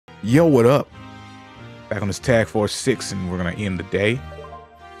Yo, what up? Back on this Tag Force 6, and we're gonna end the day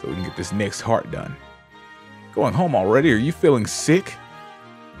so we can get this next heart done. Going home already? Are you feeling sick?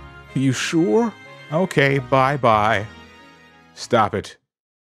 You sure? Okay, bye-bye. Stop it.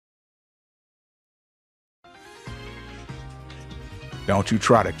 Don't you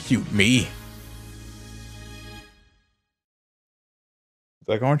try to cute me. It's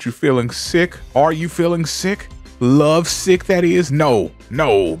like, aren't you feeling sick? Are you feeling sick? Love sick, that is? No,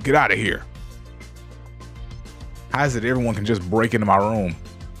 get out of here. How is it everyone can just break into my room?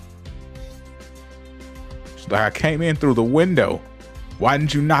 It's like I came in through the window. Why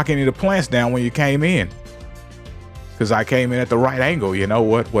didn't you knock any of the plants down when you came in? Because I came in at the right angle. You know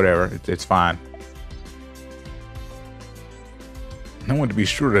what? Whatever. It's fine. I want to be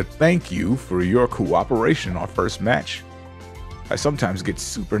sure to thank you for your cooperation on first match. I sometimes get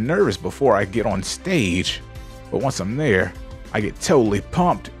super nervous before I get on stage, but once I'm there, I get totally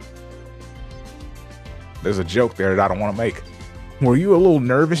pumped. There's a joke there that I don't want to make. Were you a little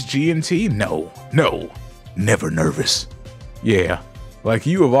nervous, G&T? No, never nervous. Yeah, like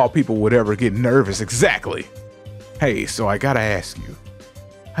you of all people would ever get nervous, exactly. Hey, so I gotta ask you,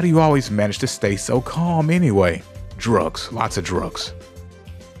 how do you always manage to stay so calm anyway? Drugs, lots of drugs.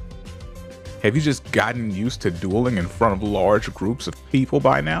 Have you just gotten used to dueling in front of large groups of people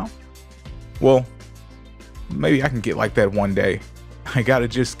by now? Well, maybe I can get like that one day. I gotta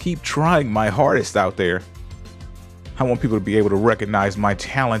just keep trying my hardest out there. I want people to be able to recognize my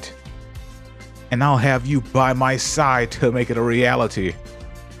talent. And I'll have you by my side to make it a reality.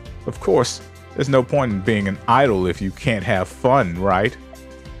 Of course, there's no point in being an idol if you can't have fun, right?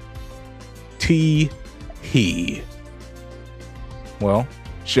 He. Well,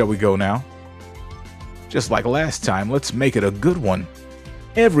 shall we go now? Just like last time, let's make it a good one.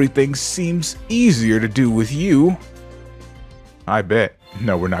 Everything seems easier to do with you. I bet.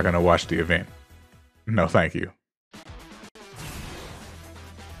 No, we're not gonna watch the event. No, thank you. I'm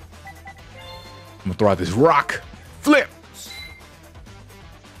gonna throw out this rock. Flip!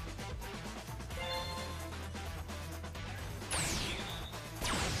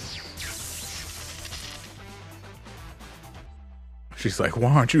 She's like, why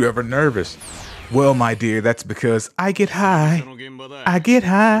aren't you ever nervous? Well, my dear, that's because I get high. I get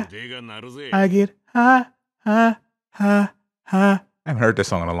high. I get high. I haven't heard this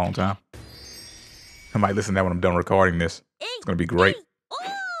song in a long time. I might listen to that when I'm done recording this. It's gonna be great.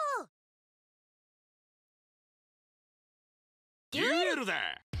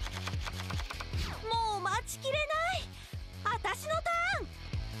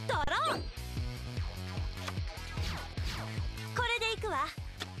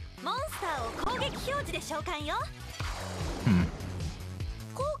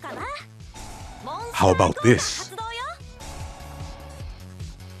 How about this?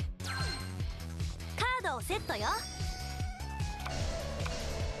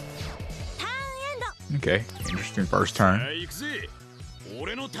 Okay, interesting first turn.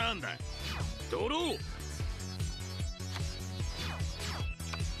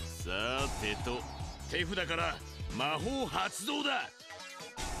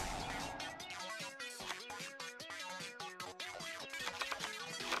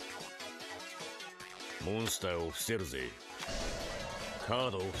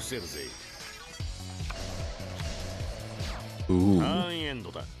 Ooh.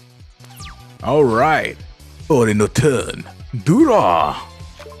 All right. Ore no turn. Dura.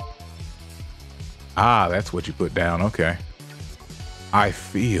 Ah, that's what you put down. Okay. I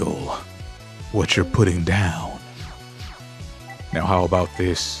feel what you're putting down. Now, how about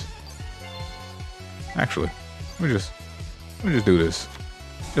this? Actually, let me just do this.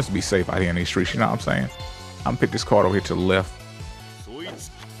 Just to be safe out here in these streets, you know what I'm saying? I'm gonna pick this card over here to the left.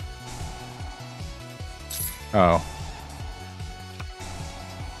 Oh.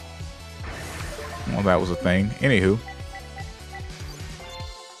 Well, that was a thing. Anywho.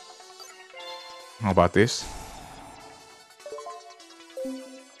 How about this?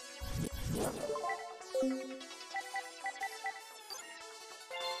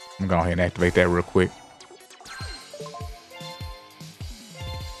 I'm gonna go ahead and activate that real quick.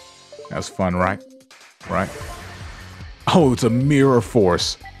 That was fun, right? Right? Oh, it's a mirror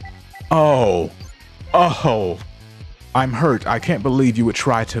force. Oh. I'm hurt. I can't believe you would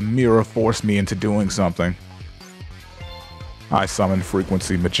try to mirror force me into doing something. I summon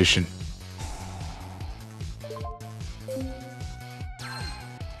Frequency Magician.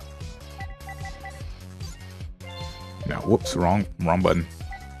 No, whoops, wrong button.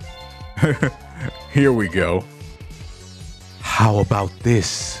 Here we go. How about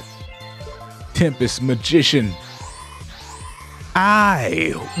this? Tempest Magician.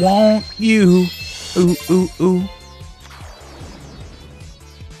 I want you, ooh, ooh, ooh,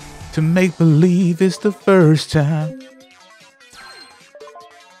 to make believe it's the first time.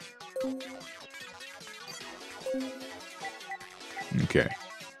 Okay,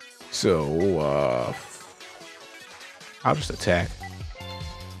 so I'll just attack.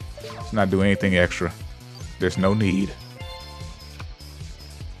 Let's not do anything extra. There's no need.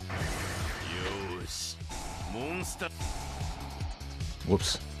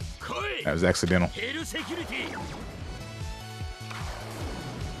 Whoops. That was accidental.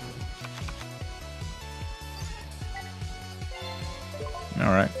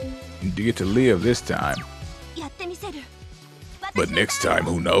 Alright. You get to live this time. But next time,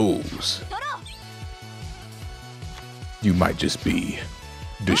 who knows? You might just be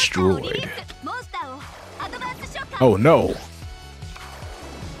destroyed. Oh no!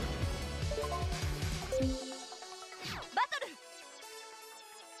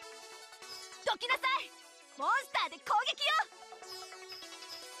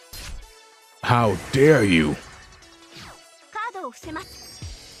 How dare you!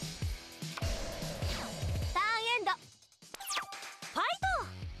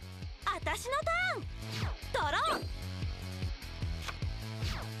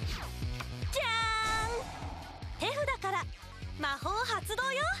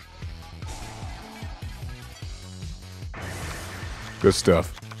 Good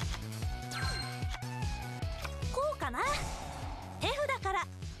stuff.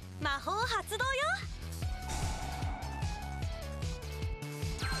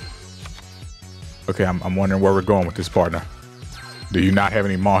 Okay, I'm wondering where we're going with this, partner. Do you not have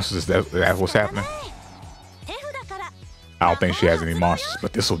any monsters? That's what's happening? I don't think she has any monsters,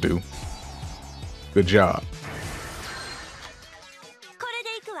 but this'll do. Good job.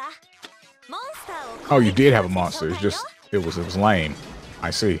 Oh, you did have a monster. It's just it was lame.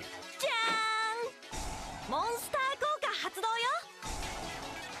 I see.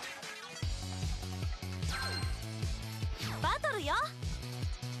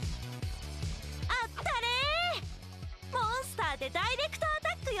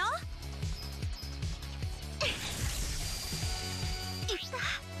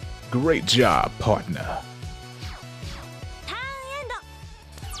 Great job, partner.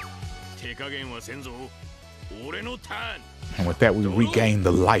 And with that, we regain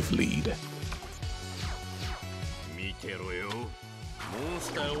the life lead.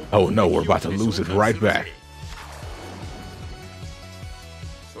 Oh no, we're about to lose it right back.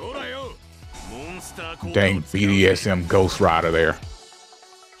 Dang BDSM Ghost Rider there.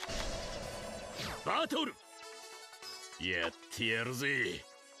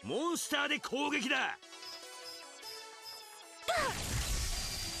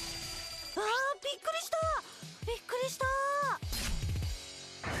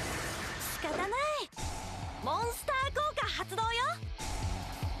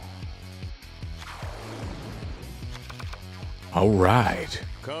 All right.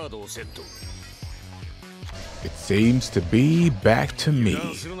 It seems to be back to me.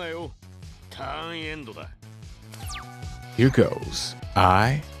 Here goes.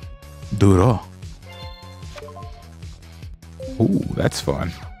 I Duel. Ooh, that's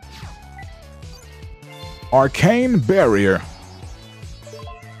fun. Arcane Barrier.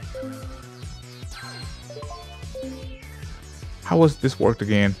 How was this worked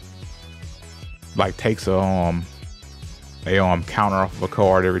again? Like takes a counter off of a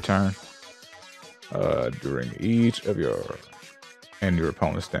card every turn. During each of your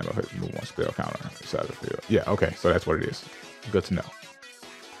opponent's standby phase, move one spell counter inside the field. Yeah, okay, so that's what it is. Good to know.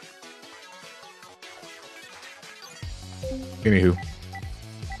 Anywho,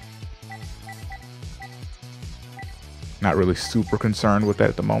 not really super concerned with that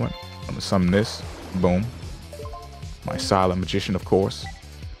at the moment. I'm gonna summon this. Boom. My silent magician, of course.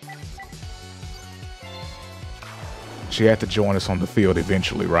 She had to join us on the field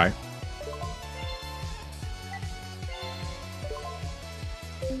eventually, right?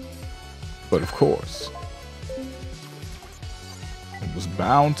 But of course, it was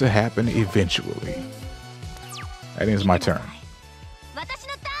bound to happen eventually. That ends my turn.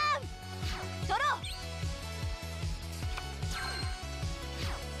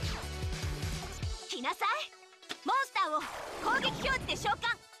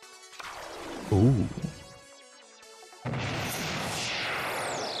 Ooh.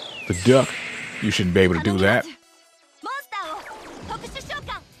 The duck. You shouldn't be able to do that.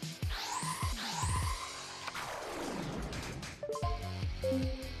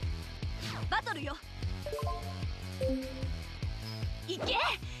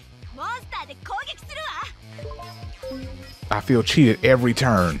 I feel cheated every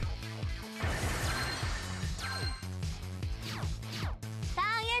turn.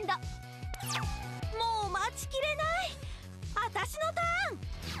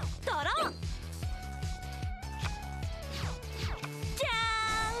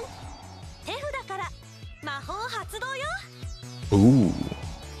 Ooh.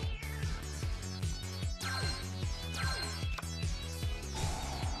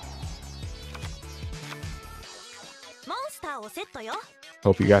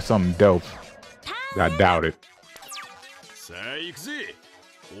 Hope you got something dope. I doubt it.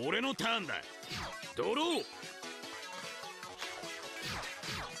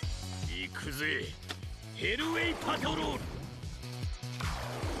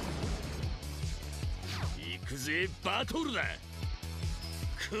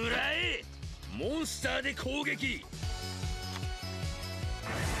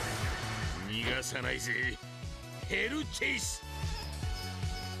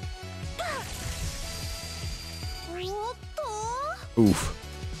 Oof.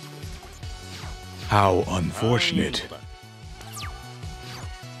 How unfortunate.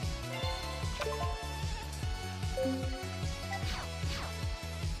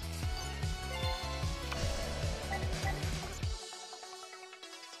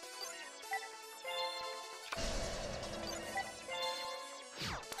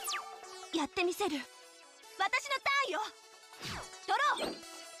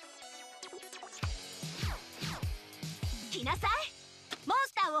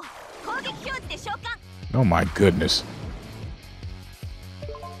 Oh my goodness.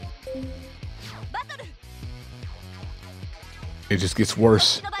 It just gets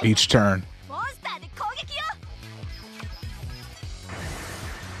worse each turn.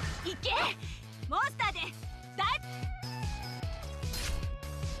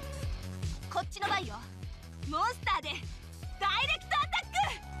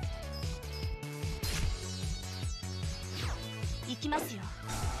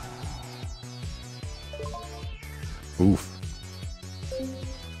 Oof.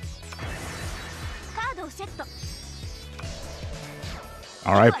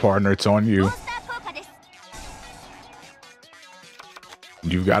 All right, partner, it's on you.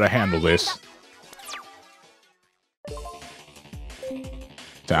 You've got to handle this.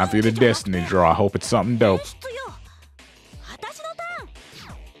 Time for you to destiny draw. I hope it's something dope.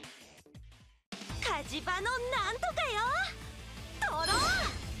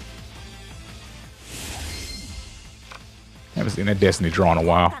 Haven't seen a destiny draw in a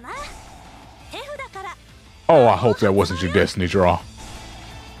while. Oh, I hope that wasn't your destiny draw.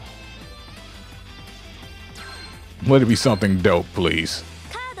 Let it be something dope, please.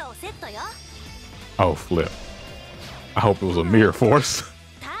 Oh, flip. I hope it was a mirror force.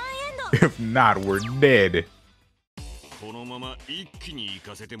 If not, we're dead.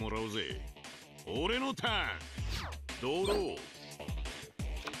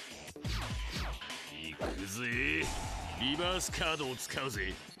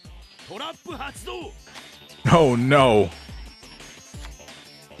 Oh no.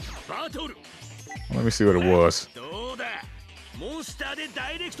 Let me see what it was.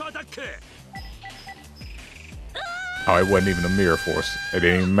 Oh, it wasn't even a mirror force. It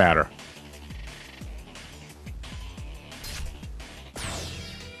didn't even matter.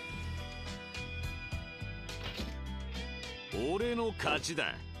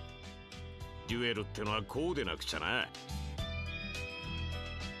 Duel ってのはこうでなくちゃな。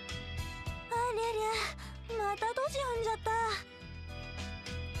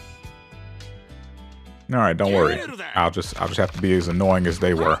All right, don't worry. I'll just have to be as annoying as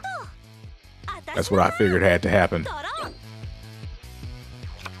they were. That's what I figured had to happen.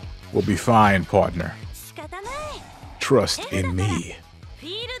 We'll be fine, partner. Trust in me.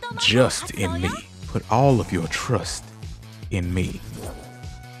 Just in me. Put all of your trust in me.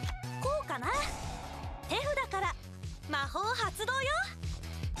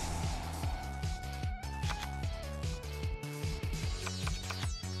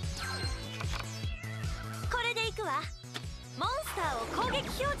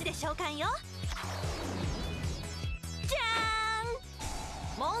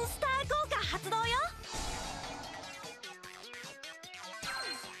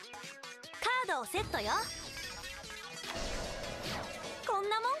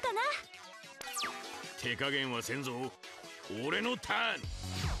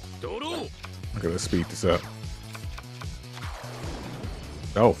 Okay, let's speed this up.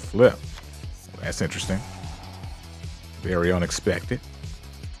 Oh, flip. That's interesting. Very unexpected.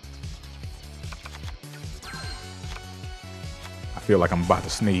 I feel like I'm about to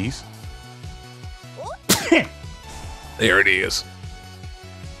sneeze. There it is.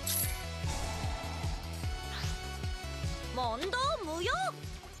 問答無用。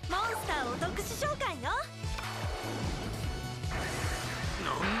モンスターを特殊召喚よ。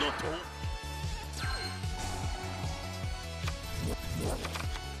なんだと。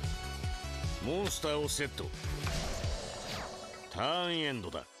モンスターをセット。ターンエン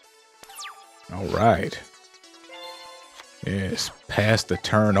ドだ。All right. Yes, pass the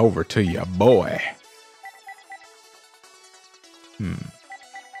turn over to your boy.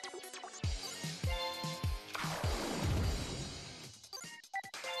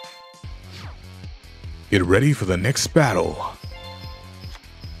 Get ready for the next battle.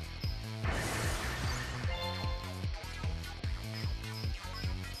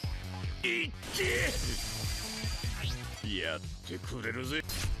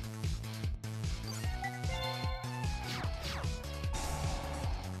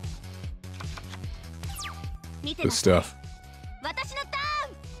 Good stuff.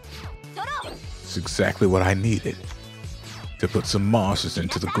 It's exactly what I needed to put some monsters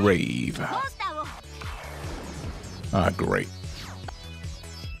into the grave. Ah, great.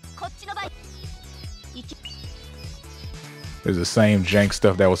 It's the same jank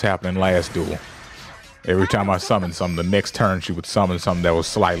stuff that was happening last duel. Every time I summoned something, the next turn she would summon something that was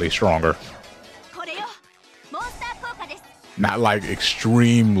slightly stronger. Not like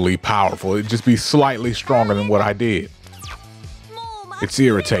extremely powerful, it'd just be slightly stronger than what I did. It's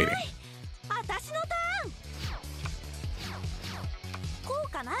irritating.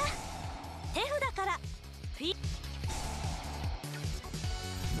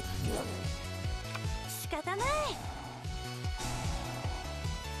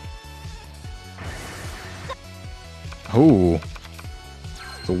 Ooh,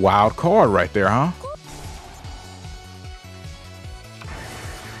 it's a wild card right there, huh?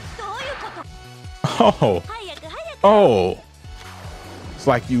 Oh, oh, it's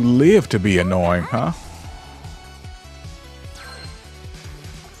like you live to be annoying, huh?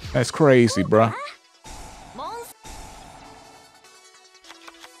 That's crazy, bruh.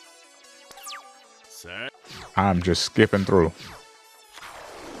 I'm just skipping through.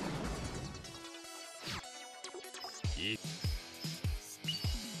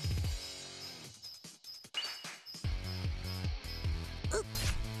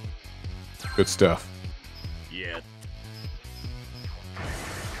 Good stuff. Yeah.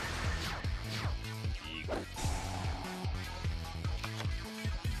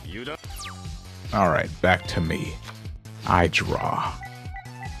 All right, back to me. I draw.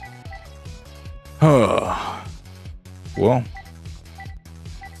 Well,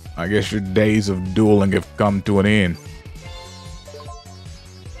 I guess your days of dueling have come to an end.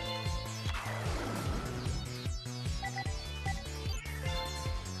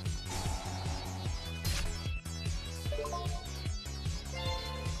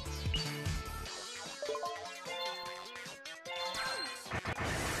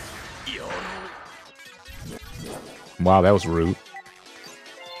 Wow, that was rude.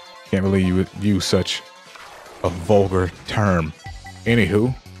 Can't believe you would use such a vulgar term.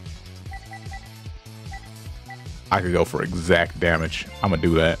 Anywho, I could go for exact damage. I'm gonna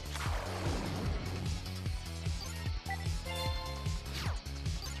do that.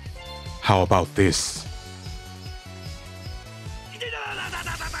 How about this?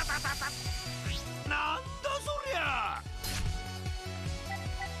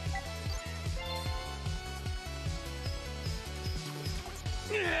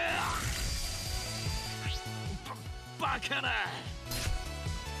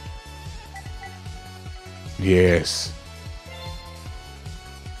 Yes.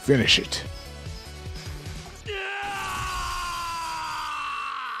 Finish it.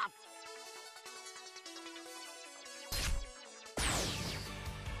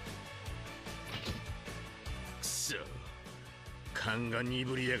 So, 勘が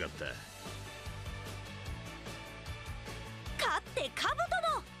鈍りやがった。勝ってカブ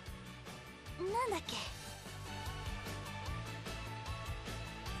トのなんだっけ。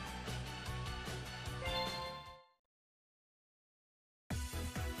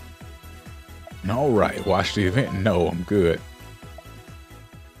All right, watch the event. No, I'm good.